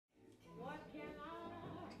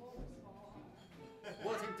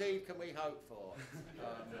indeed can we hope for?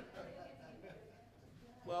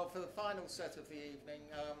 Well, for the final set of the evening,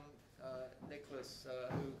 Niklas,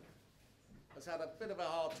 who has had a bit of a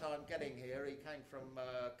hard time getting here, he came from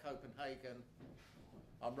Copenhagen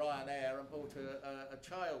on Ryanair and bought a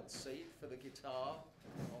child's seat for the guitar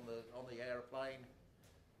on the aeroplane,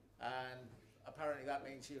 and apparently that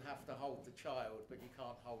means you have to hold the child, but you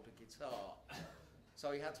can't hold a guitar.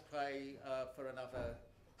 So he had to pay for another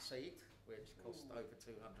seat, which cost over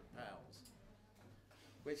 £200.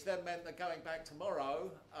 Which then meant that going back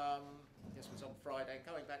tomorrow, this was on Friday,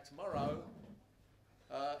 going back tomorrow,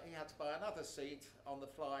 he had to buy another seat on the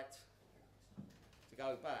flight to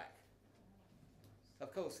go back.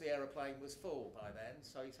 Of course, the aeroplane was full by then,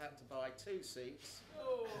 so he's had to buy 2 seats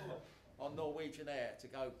on Norwegian Air to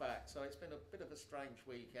go back. So it's been a bit of a strange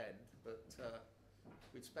weekend, but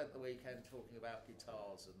we'd spent the weekend talking about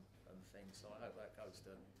guitars and things, so I hope that goes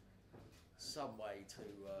to some way to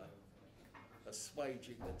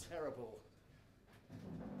assuaging the terrible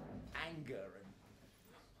anger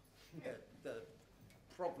and the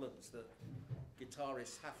problems that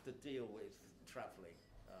guitarists have to deal with travelling.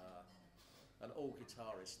 And all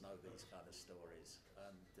guitarists know these kind of stories.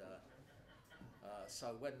 And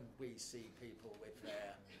so when we see people with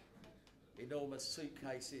their enormous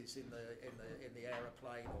suitcases in the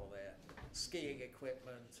aeroplane, or their skiing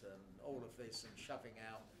equipment and all of this, and shoving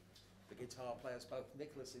out the guitar players, both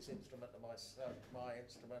Niklas's instrument and my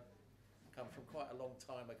instrument, come from quite a long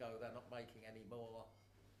time ago. They're not making any more,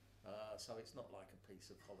 so it's not like a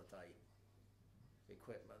piece of holiday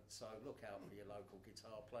equipment. So look out for your local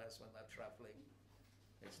guitar players when they're travelling.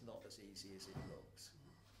 It's not as easy as it looks.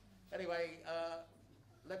 Anyway,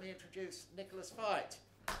 let me introduce Niklas Fite.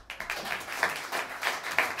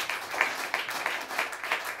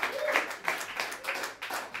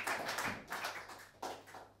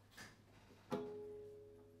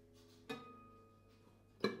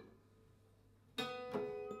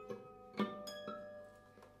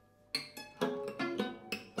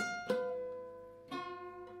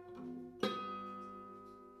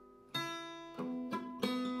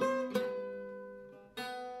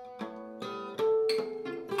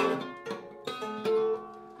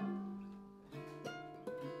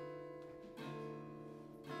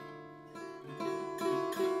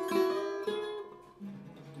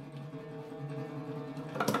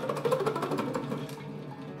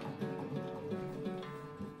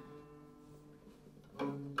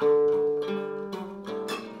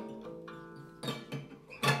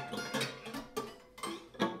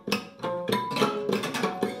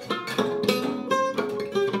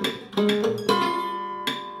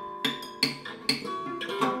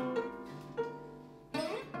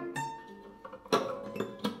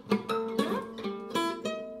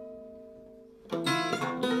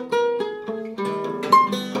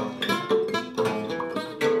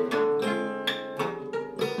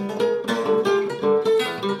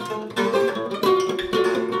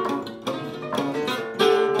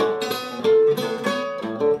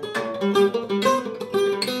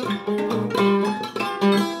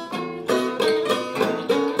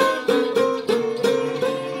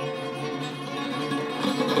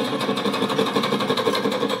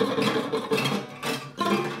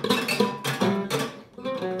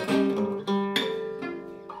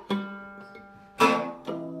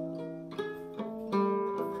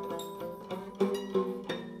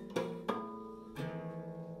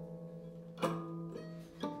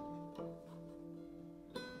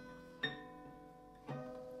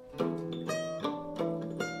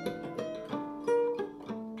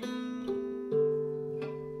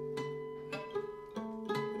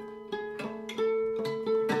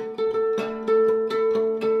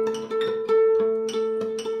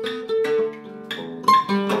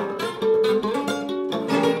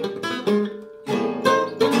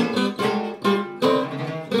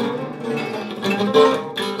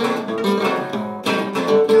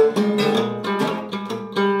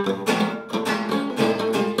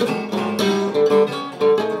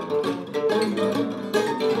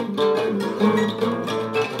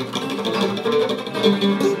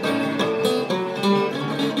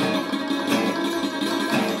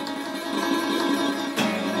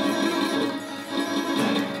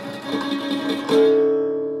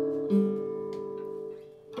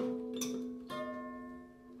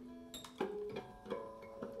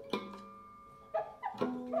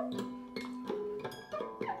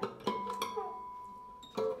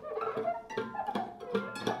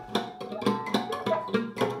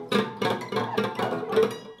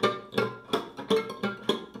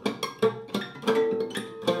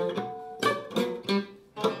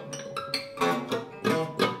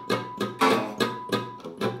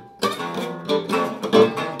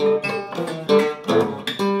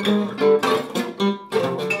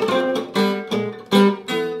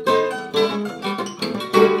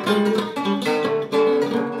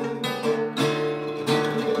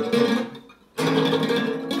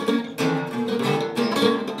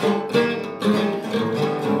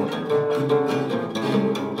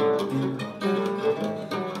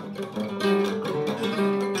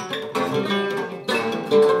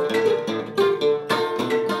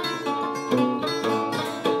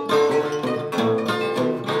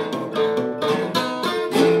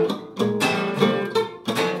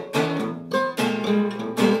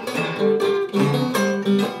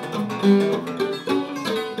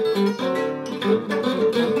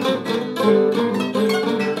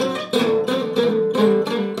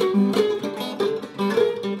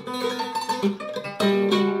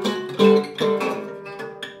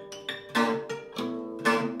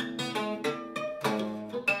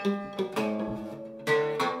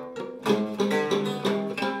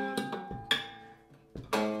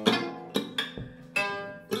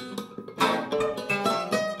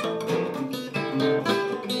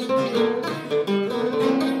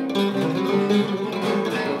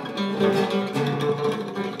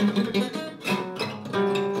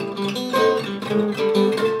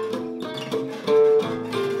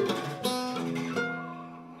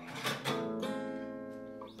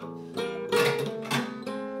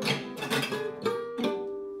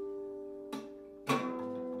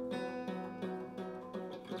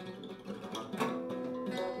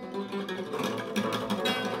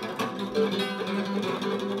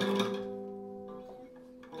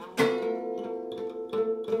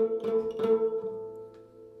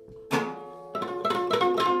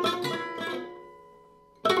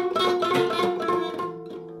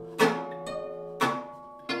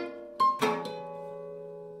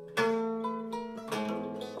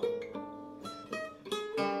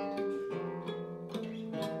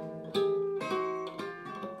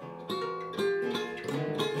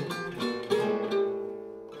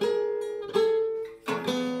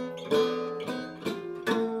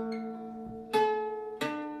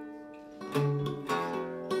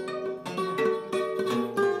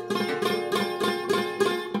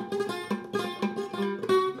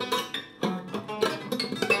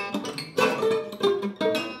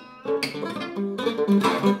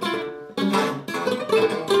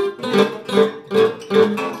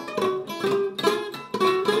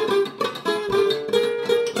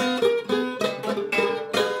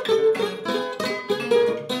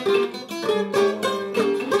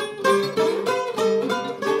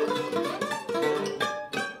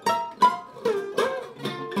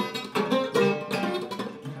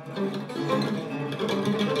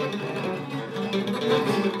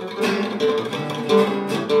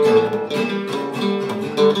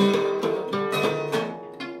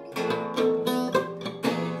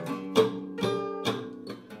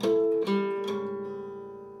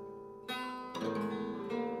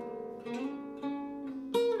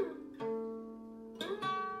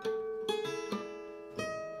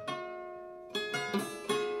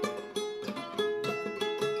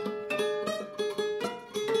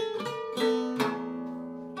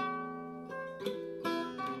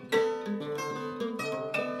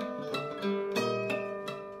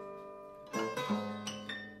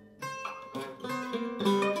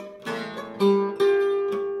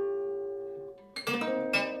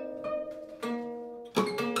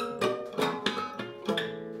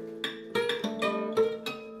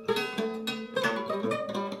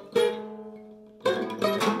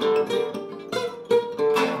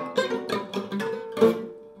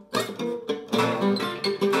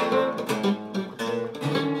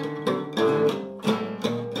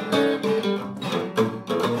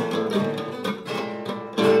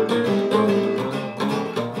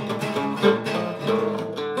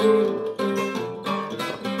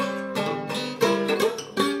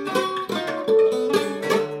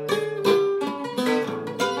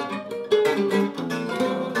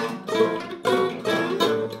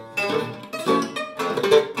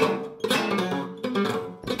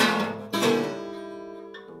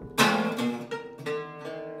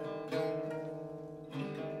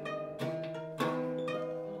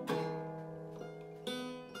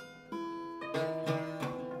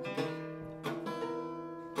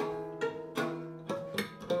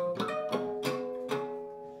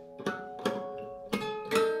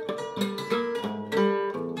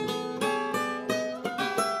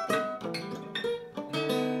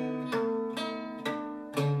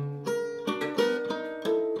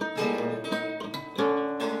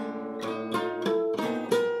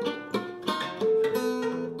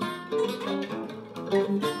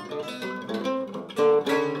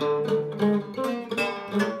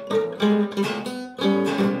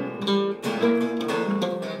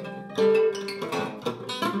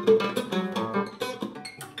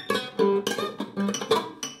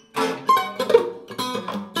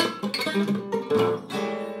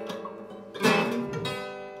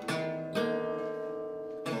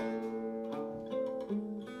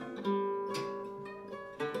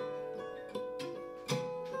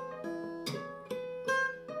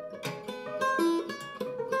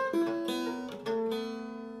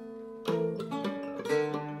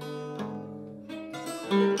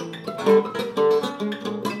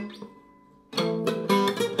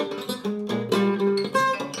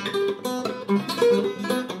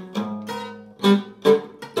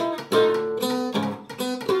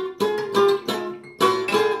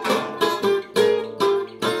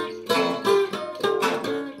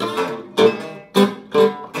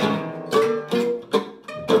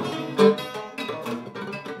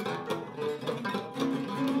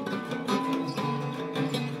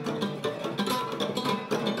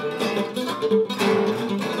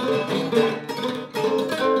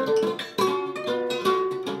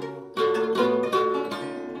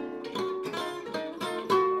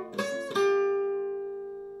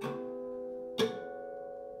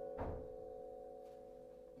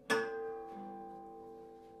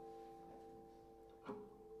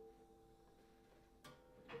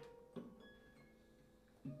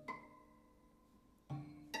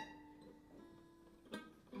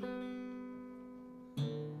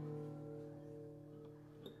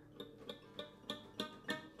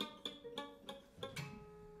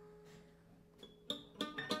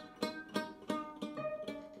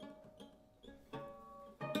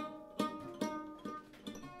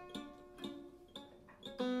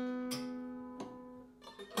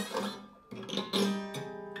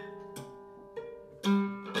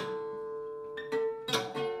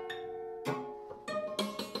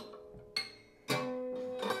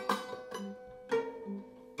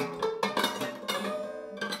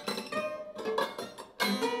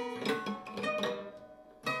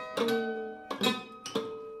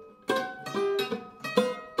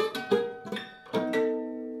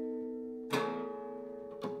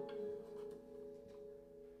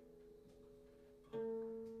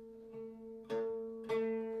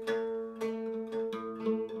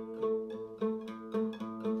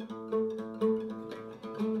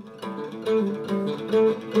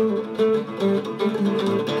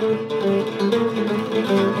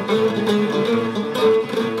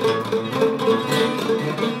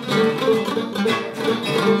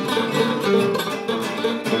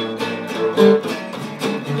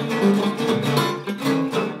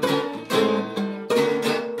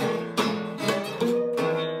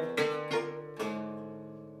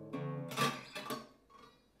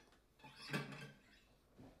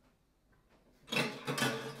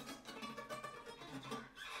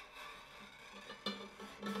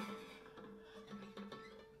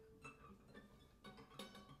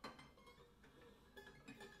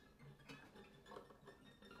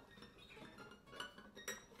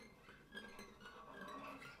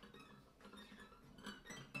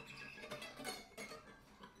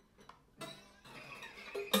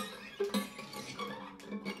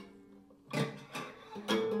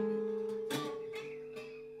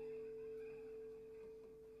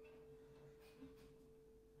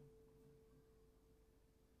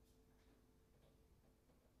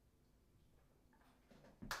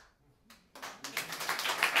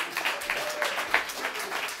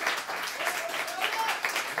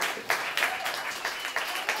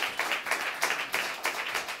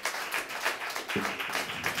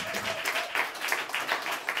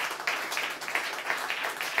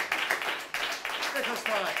 Niklas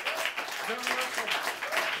Fite.